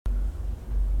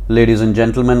Ladies and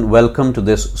gentlemen, welcome to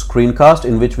this screencast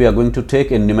in which we are going to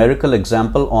take a numerical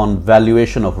example on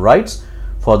valuation of rights.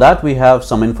 For that, we have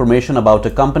some information about a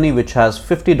company which has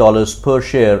 $50 per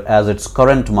share as its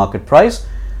current market price.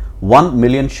 1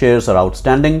 million shares are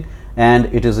outstanding,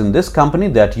 and it is in this company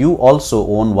that you also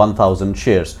own 1,000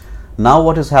 shares. Now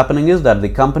what is happening is that the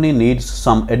company needs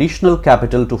some additional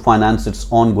capital to finance its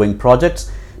ongoing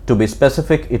projects. To be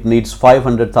specific, it needs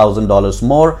 $500,000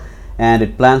 more, and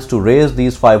it plans to raise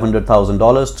these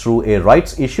 $500,000 through a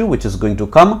rights issue which is going to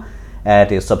come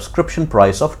at a subscription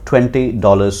price of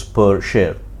 $20 per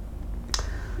share.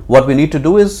 What we need to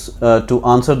do is to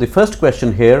answer the first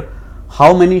question here: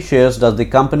 how many shares does the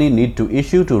company need to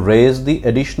issue to raise the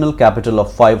additional capital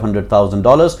of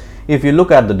 $500,000? If you look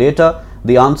at the data,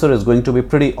 the answer is going to be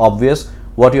pretty obvious.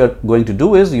 What you are going to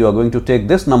do is you are going to take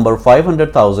this number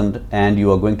 500,000 and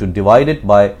you are going to divide it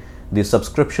by the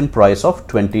subscription price of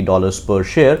 $20 per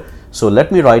share. So let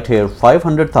me write here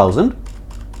 500,000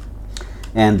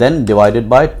 and then divided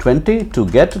by 20 to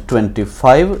get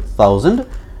 25,000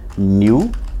 new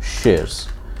shares.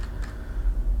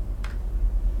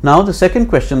 Now the second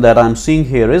question that I'm seeing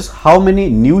here is how many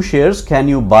new shares can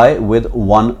you buy with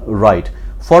one right?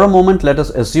 For a moment, let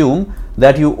us assume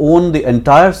that you own the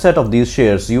entire set of these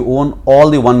shares. You own all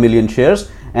the 1 million shares,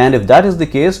 and if that is the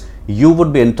case, you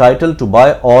would be entitled to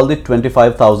buy all the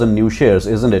 25,000 new shares,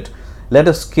 isn't it? Let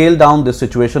us scale down this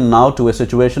situation now to a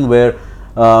situation where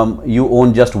you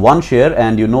own just one share,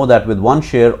 and you know that with one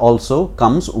share also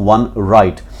comes one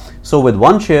right. So with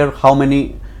one share, how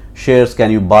many shares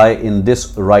can you buy in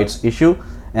this rights issue?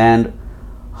 And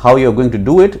how you're going to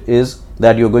do it is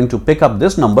that you're going to pick up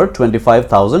this number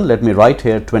 25,000. Let me write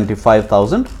here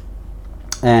 25,000,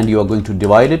 and you are going to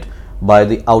divide it by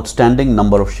the outstanding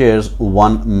number of shares,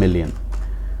 1 million.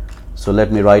 So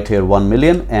let me write here 1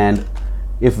 million, and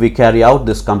if we carry out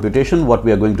this computation, what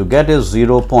we are going to get is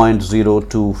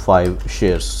 0.025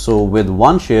 shares. So with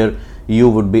one share, you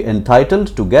would be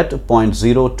entitled to get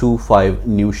 0.025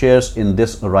 new shares in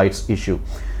this rights issue.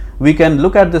 We can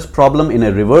look at this problem in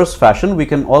a reverse fashion. We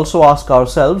can also ask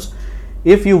ourselves,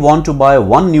 if you want to buy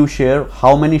one new share,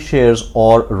 how many shares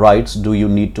or rights do you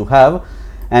need to have?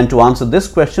 And to answer this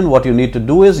question, what you need to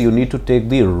do is you need to take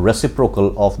the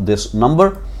reciprocal of this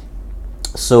number.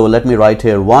 So let me write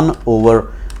here 1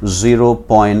 over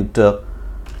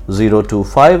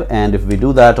 0.025, and if we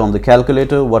do that on the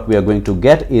calculator, what we are going to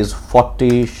get is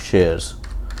 40 shares.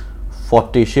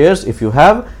 40 shares if you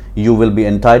have, you will be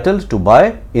entitled to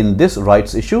buy in this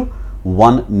rights issue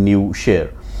one new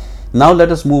share. Now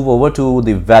let us move over to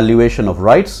the valuation of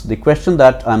rights. The question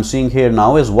that I'm seeing here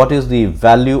now is, what is the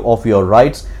value of your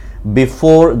rights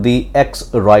before the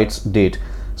X rights date?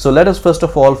 So let us first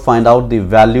of all find out the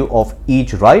value of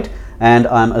each right, and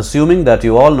I'm assuming that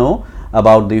you all know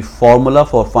about the formula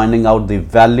for finding out the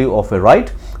value of a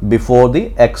right before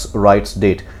the X rights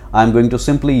date. I'm going to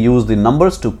simply use the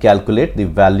numbers to calculate the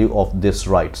value of this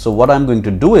right. So what I'm going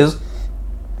to do is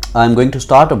I'm going to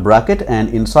start a bracket, and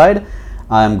inside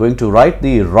I am going to write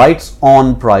the rights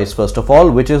on price first of all,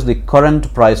 which is the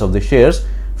current price of the shares,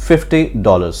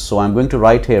 $50. So I'm going to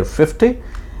write here 50,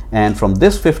 and from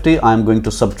this 50 I'm going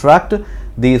to subtract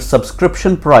the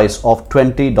subscription price of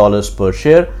 $20 per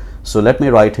share. So let me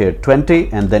write here 20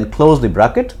 and then close the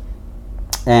bracket,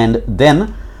 and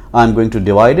then I'm going to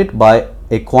divide it by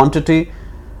a quantity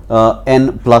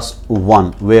n plus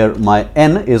 1, where my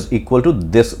n is equal to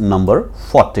this number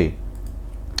 40.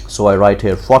 So I write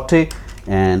here 40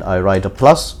 and I write a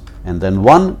plus and then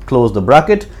 1, close the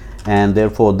bracket, and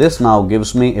therefore this now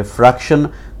gives me a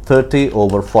fraction 30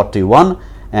 over 41,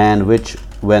 and which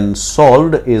when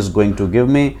solved is going to give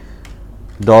me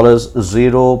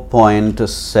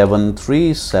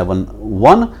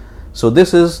 $0.7371. So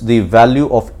this is the value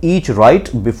of each right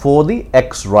before the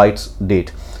X rights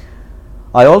date.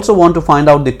 I also want to find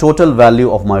out the total value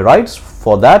of my rights.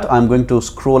 For that, I'm going to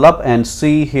scroll up and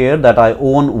see here that I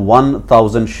own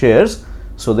 1,000 shares.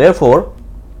 So therefore,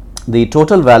 the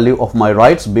total value of my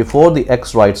rights before the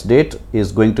X rights date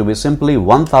is going to be simply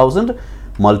 1,000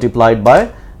 multiplied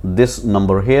by this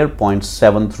number here,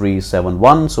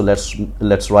 0.7371. So let's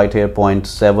write here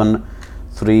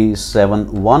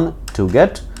 0.7371 to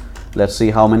get, let's see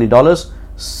how many dollars,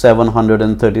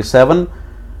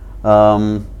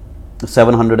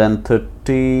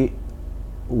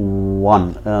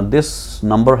 731. This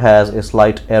number has a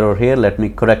slight error here. Let me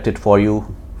correct it for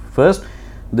you first.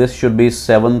 This should be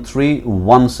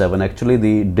 7317. Actually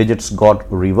the digits got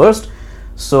reversed,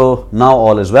 so now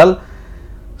all is well.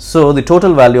 So the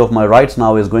total value of my rights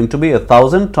now is going to be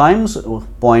 1000 times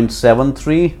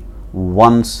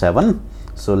 0.7317.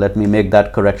 So let me make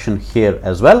that correction here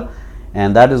as well.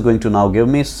 and that is going to now give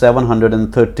me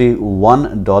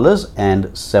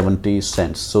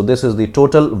 $731.70. So this is the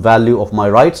total value of my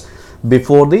rights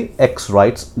before the X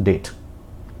rights date.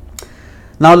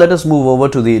 Now let us move over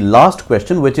to the last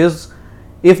question, which is,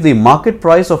 if the market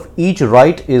price of each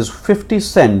right is 50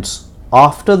 cents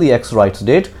after the X rights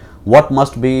date, what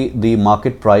must be the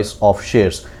market price of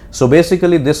shares? So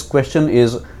basically this question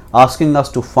is asking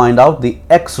us to find out the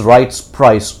X rights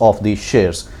price of the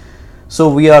shares. So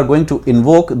we are going to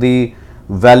invoke the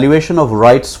valuation of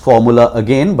rights formula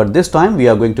again, but this time we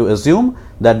are going to assume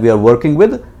that we are working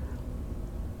with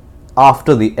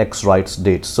after the X rights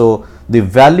date. So the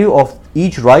value of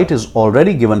each right is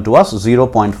already given to us,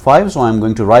 0.5. So I am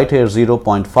going to write here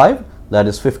 0.5, that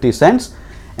is 50 cents.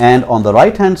 And on the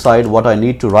right hand side, what I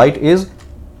need to write is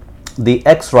the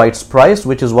X rights price,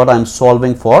 which is what I am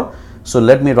solving for. So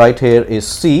let me write here a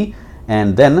C,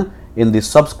 and then in the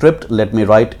subscript, let me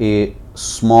write a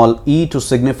small e to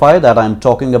signify that I am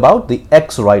talking about the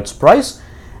X rights price.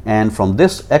 And from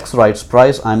this X rights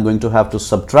price, I am going to have to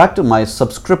subtract my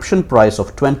subscription price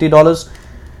of $20,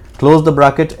 close the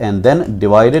bracket, and then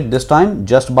divide it this time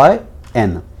just by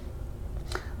N,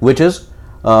 which is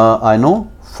I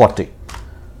know 40.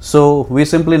 So we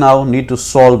simply now need to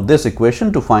solve this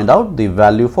equation to find out the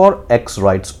value for X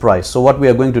rights price. So what we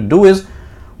are going to do is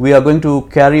we are going to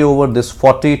carry over this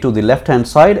 40 to the left hand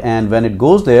side, and when it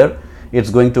goes there, it's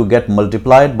going to get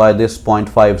multiplied by this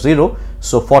 0.50.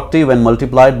 So 40 when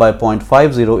multiplied by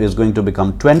 0.50 is going to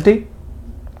become 20,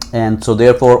 and so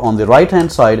therefore on the right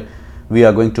hand side we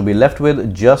are going to be left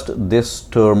with just this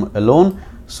term alone.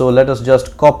 So let us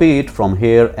just copy it from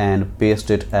here and paste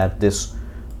it at this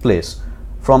place.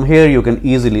 From here you can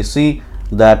easily see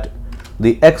that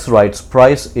the X rights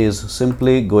price is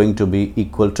simply going to be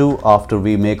equal to, after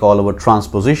we make all our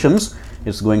transpositions,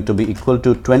 it's going to be equal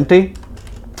to 20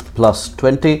 plus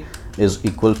 20 is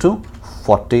equal to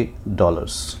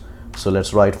 $40. So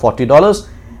let's write $40,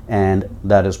 and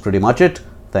that is pretty much it.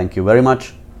 Thank you very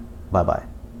much. Bye bye.